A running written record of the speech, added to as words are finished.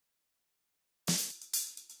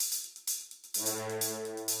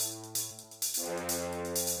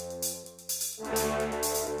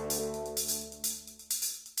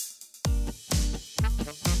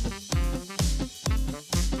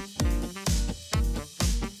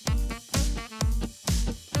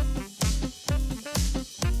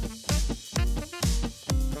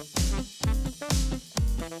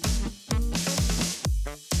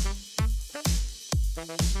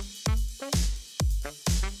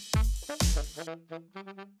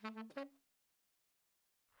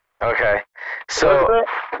Okay, so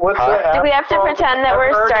what's the Do we have to pretend that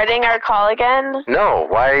we're starting our call again? no,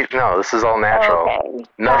 why? No, this is all natural. Okay.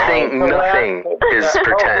 Nothing is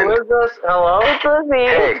pretend. Who is this? Hello? It's Lizzie.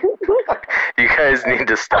 Hey, you guys need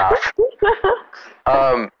to stop.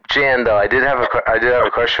 Jan, though, I did have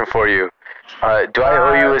a question for you. Do I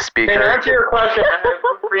owe you a speaker? To answer your question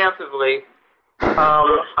preemptively,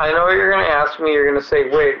 I know what you're going to ask me. You're going to say,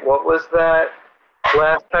 wait, what was that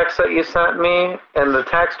last text that you sent me? And the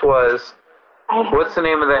text was, what's the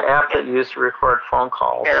name of the app that you use to record phone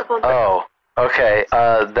calls? Oh, okay.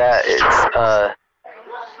 That is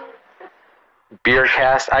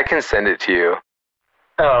Beercast. I can send it to you.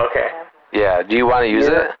 Oh, okay. Yeah. Do you want to use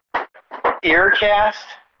it? Earcast?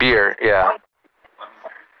 Beer. Yeah.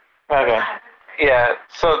 Okay. Yeah.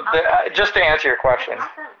 So just to answer your question.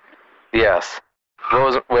 Yes.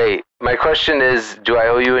 Wait. My question is, do I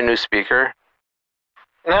owe you a new speaker?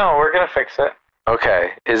 No, we're gonna fix it.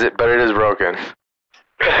 Okay. But it is broken.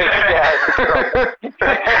 Yeah.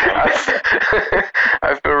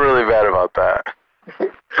 I feel really bad about that.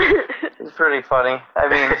 It's pretty funny. I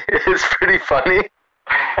mean, it's pretty funny.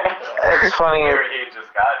 It's funny. He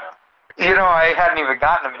just got him. You know, I hadn't even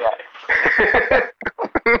gotten them yet.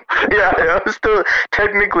 Yeah,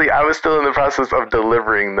 I was still in the process of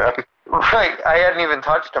delivering them. Right, I hadn't even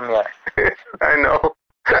touched them yet. I know.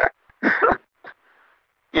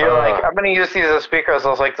 You're like, I'm going to use these as speakers. I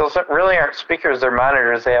was like, those really aren't speakers, they're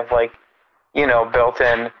monitors. They have, like, built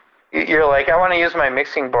in. You're like, I want to use my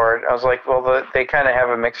mixing board. I was like, well, they kind of have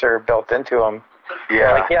a mixer built into them. Yeah.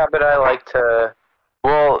 You're like, yeah, but I like to.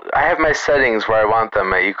 Well, I have my settings where I want them,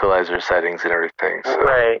 my equalizer settings and everything. So.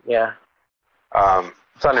 Right, yeah.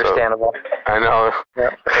 It's understandable. So, I know.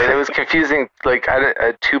 Yeah. And it was confusing. Like, I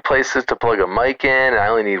had 2 places to plug a mic in, and I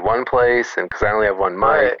only need 1 place, and because I only have 1 mic.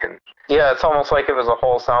 Right. And yeah, it's almost like it was a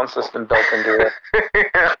whole sound system built into it.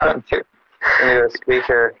 into a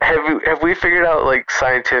speaker. Have we figured out, like,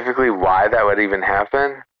 scientifically why that would even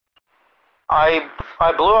happen? I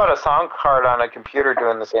blew out a sound card on a computer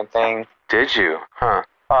doing the same thing. Did you? Huh.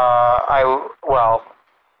 Well,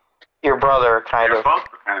 your brother kind Your of. phones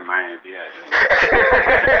were kind of my idea.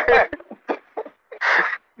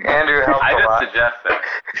 Andrew helped I a lot. just suggest that.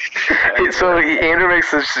 So Andrew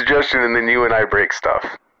makes a suggestion, and then you and I break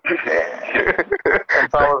stuff.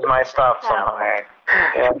 It's always my stuff somehow.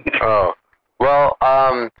 Yeah. Oh. Well,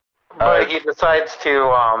 But he decides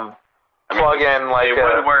to plug in like it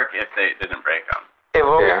would work if they didn't break them. It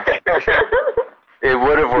will. Yeah. It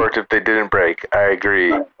would have worked if they didn't break. I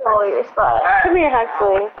agree. Oh, your spot. Come here,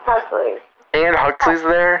 Huxley. And Huxley's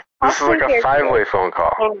there? This is like a Huxley's here, 5-way phone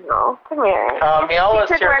call. I know. Come here. Miela's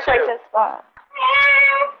He took here work like too. this spot.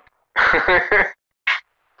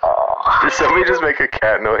 Did somebody just make a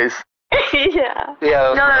cat noise? Yeah.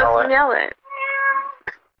 Yeah, No, that Miela. was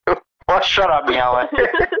Miela. Well, shut up, Miela.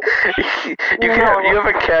 you have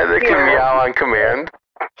a cat that can meow on command?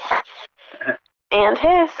 And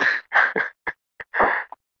his.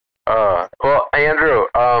 Well, Andrew,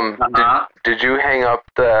 did you hang up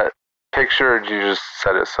that picture, or did you just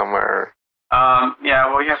set it somewhere? Yeah,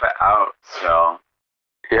 well, you have it out, so.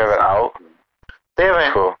 You have it out? They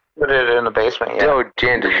haven't Cool. put it in the basement yet. No,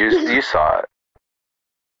 Jan, you saw it?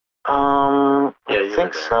 I you think were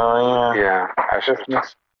there. so. Yeah. Yeah, I should.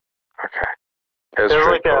 Okay. It was There's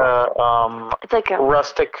pretty like cool. It's like a.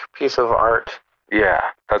 rustic piece of art. Yeah,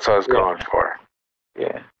 that's what I was Yeah. going for.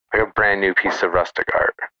 Yeah. Like a brand new piece of rustic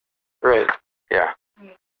art. Right. Yeah.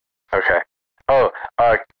 Okay. Oh,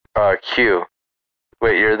 Q.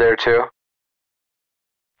 Wait, you're there too?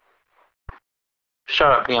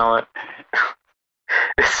 Shut up, Miela.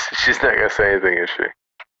 She's not gonna say anything, is she?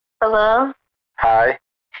 Hello? Hi.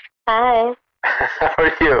 Hi. How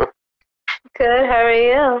are you? Good, how are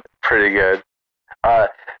you? Pretty good. I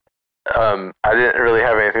didn't really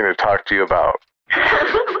have anything to talk to you about.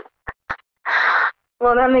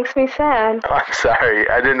 Well, that makes me sad. I'm sorry.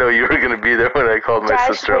 I didn't know you were gonna be there when I called my Josh,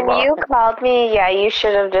 sister-in-law. when you called me, yeah, you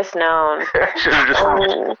should have just known. I should have just.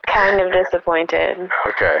 I'm kind of disappointed.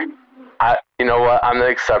 Okay. You know what? I'm gonna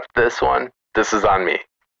accept this one. This is on me.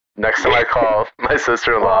 Next time I call my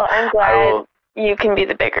sister-in-law, Well, I'm glad. I will you can be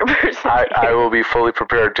the bigger person. I will be fully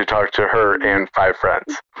prepared to talk to her and 5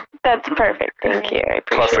 friends. That's perfect. Thank you. I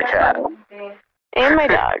appreciate Plus a cat. that. And my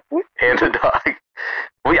dog. And a dog.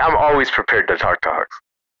 I'm always prepared to talk dogs.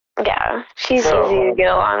 Yeah, she's So- easy to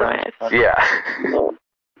get along with. Yeah.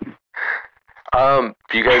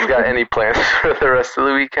 You guys got any plans for the rest of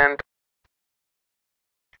the weekend?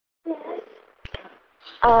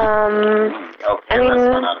 Okay, I mean- let's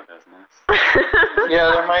run out of business.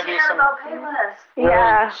 Yeah, there might be some.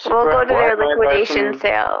 Yeah, we'll go to their Might buy liquidation some-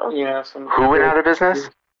 sale. Some. Who went out of business?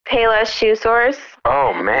 Payless Shoe Source.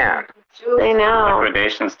 Oh, man. I know.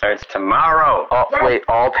 Liquidation starts tomorrow. Oh, wait,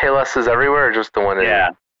 all Paylesses everywhere or just the one in... Yeah.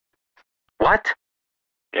 What?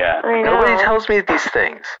 Yeah. I know. Nobody tells me these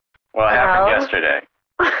things. Well, it happened Well. yesterday.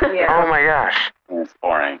 Oh, my gosh. And it's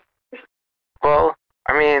boring. Well,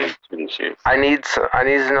 I mean, Shitty shoes. I need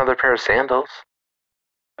another pair of sandals.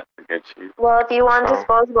 That's a good shoe. Well, if you want So-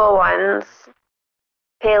 disposable ones,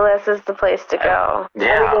 Payless is the place to go.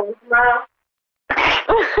 Yeah.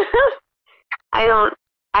 I don't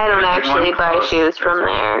actually buy shoes from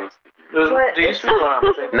there. Do you see what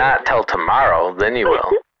I'm thinking? Not till tomorrow, then you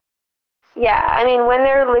will. Yeah, I mean, when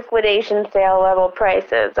they're liquidation sale level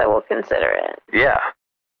prices, I will consider it. Yeah.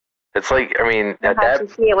 It's like, I mean, I have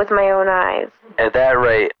to see it with my own eyes. at that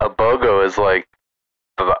rate, a BOGO is like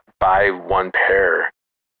buy 1 pair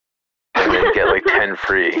and then get like 10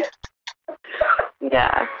 free.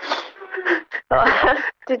 Yeah. I'll have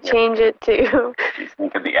to change it to You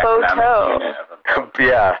think of the Bow economic toe. unit of a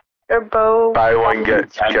Yeah, or bow. buy 1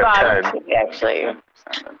 get bottom 10. two, actually.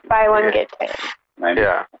 Buy one Yeah. get 10.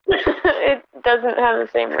 Yeah. It doesn't have the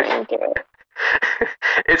same ring to it.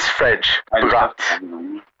 It's French. I just Brat. have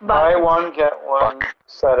to- Buy 1 get 1 Fuck.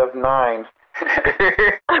 set of 9 free.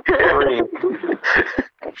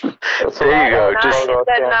 There you go. Just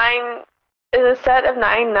Is a set of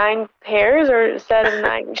 9 pairs or a set of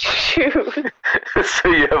 9 shoes? so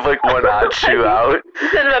you have like 1 odd shoe out.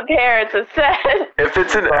 Instead of a pair, it's a set. If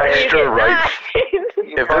it's an You You extra get right, 9.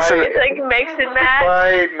 if it's an It's like mix and match.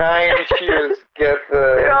 Buy 9 shoes, get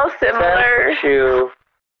They're the all 10th similar. shoe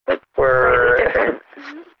for. Slightly different.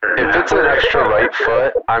 if it's an extra right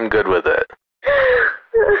foot, I'm good with it.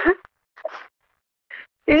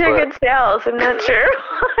 These are But- good sales. I'm not sure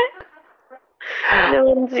why. No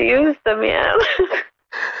one's used them yet.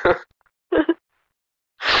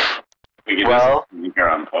 We could Well, just make our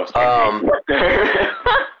own poster.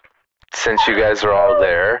 Since you guys are all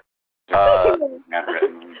there, Not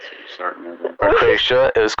written, short notice.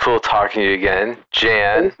 Lucretia, it was cool talking to you again. Are you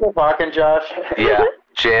Jan, still talking, Josh? yeah,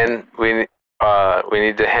 Jan, we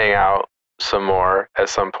need to hang out some more at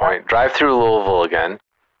some point. Drive through Louisville again.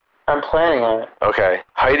 I'm planning on it. Okay.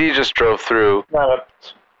 Heidi just drove through Not a.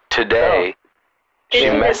 today. She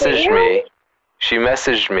Did she visit messaged you? me. She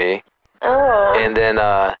messaged me, Oh. and then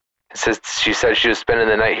she said she was spending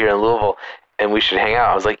the night here in Louisville, and we should hang out.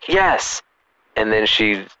 I was like, yes. And then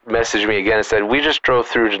she messaged me again and said, we just drove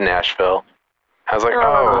through to Nashville. I was like,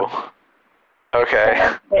 oh, okay.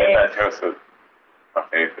 Yeah, that toast was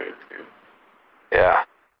buffet food too. Yeah.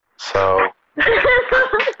 So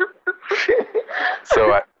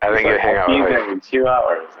I didn't get to hang out with She's her. there in 2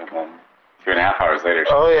 hours, and then 2.5 hours later.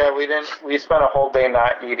 Oh yeah, we spent a whole day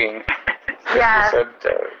not eating. Yeah. She said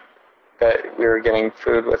that we were getting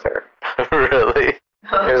food with her. Really? It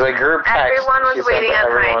was a group text. Everyone she was sent waiting to on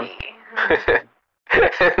everyone. Heidi.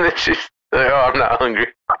 And then she's like, oh, I'm not hungry.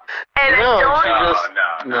 And No, I don't. she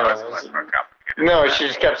just- no, it's much more complicated. No, she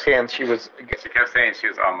just kept saying she was. She kept saying she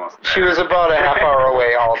was almost there. She was about a half hour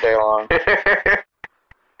away all day long.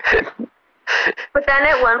 But then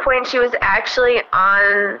at one point she was actually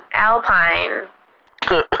on Alpine,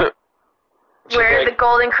 where like- the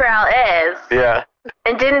Golden Corral is, Yeah.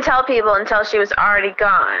 and didn't tell people until she was already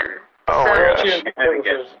gone. Oh my So-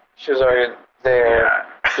 gosh. She was already there. Yeah.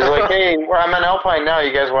 She's like, hey, I'm in Alpine now.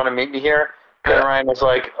 You guys want to meet me here? And Ryan was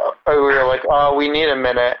like, we were like, oh, we need a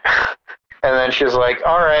minute. And then she was like,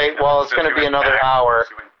 all right, well, it's So going she to be went another back- hour.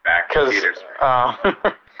 She went back to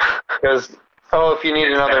Because, Petersburg. if you need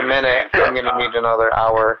another minute, I'm going to need another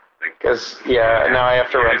hour. Because, now I have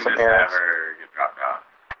to run some errands. Never get dropped off.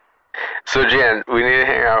 So Jan, we need to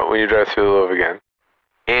hang out when you drive through the Louvre again.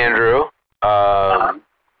 Andrew,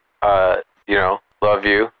 love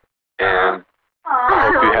you, and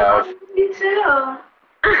hope you have. You too.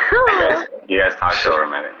 You guys talked over a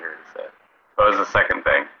minute here. So. What was the second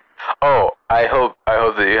thing? Oh, I hope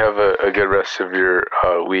that you have a good rest of your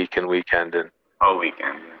week and weekend, and Whole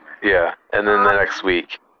weekend. yeah, and then the next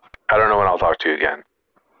week. I don't know when I'll talk to you again.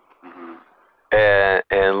 Mm-hmm.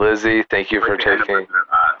 And Lizzie, thank you for taking.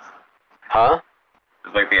 Huh?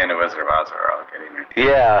 It's like the end of Wizard of Oz. We're all getting it.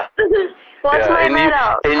 Yeah. What's Yeah, my and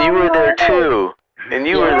medal? and you were there too. And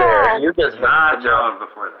you were there. You just Not Joe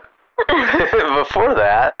before that. Before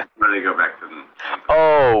that. Where they go back to the...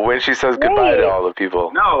 Oh, when she says goodbye to Right. all the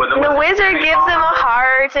people. No, The wizard gives them a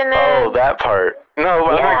heart and a, Oh, that part. No,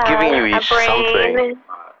 I'm not giving you a each brain. something.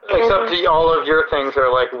 Except all of your things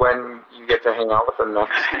are like when you get to hang out with them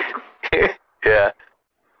next. Yeah.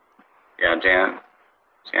 Yeah, Jan.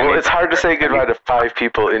 Well, it's hard to say goodbye to 5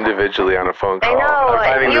 people individually on a phone I call. I'm know.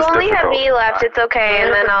 finding You this only have difficult. me left. It's okay,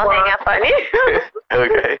 and then I'll hang up on you.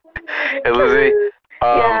 Okay. Hey, Lizzie,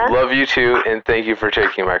 Yeah? love you too, and thank you for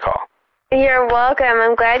taking my call. You're welcome.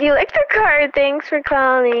 I'm glad you liked the card. Thanks for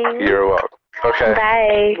calling. You're welcome. Okay.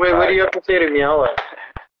 Bye. Wait, what do you have to say to me, Ella?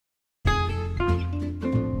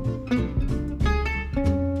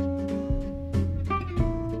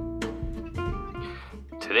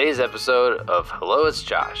 Today's episode of Hello, It's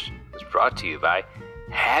Josh is brought to you by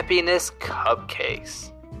Happiness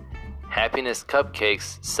Cupcakes. Happiness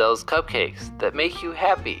Cupcakes sells cupcakes that make you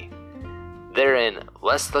happy. They're in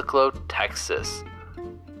Weslaco, Texas,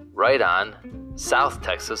 right on South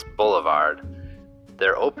Texas Boulevard.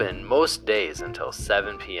 They're open most days until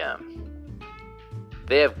 7 p.m.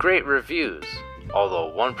 They have great reviews, although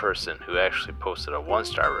one person who actually posted a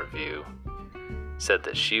 1-star review said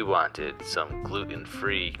that she wanted some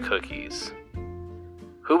gluten-free cookies.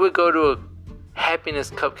 Who would go to a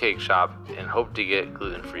Happiness Cupcake shop and hope to get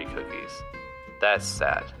gluten-free cookies? That's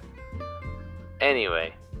sad.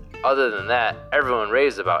 Anyway, other than that, everyone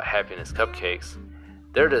raves about Happiness Cupcakes.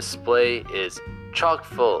 Their display is chock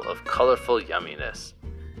full of colorful yumminess.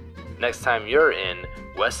 Next time you're in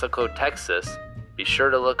Weslaco, Texas, be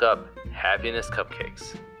sure to look up Happiness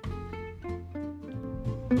Cupcakes.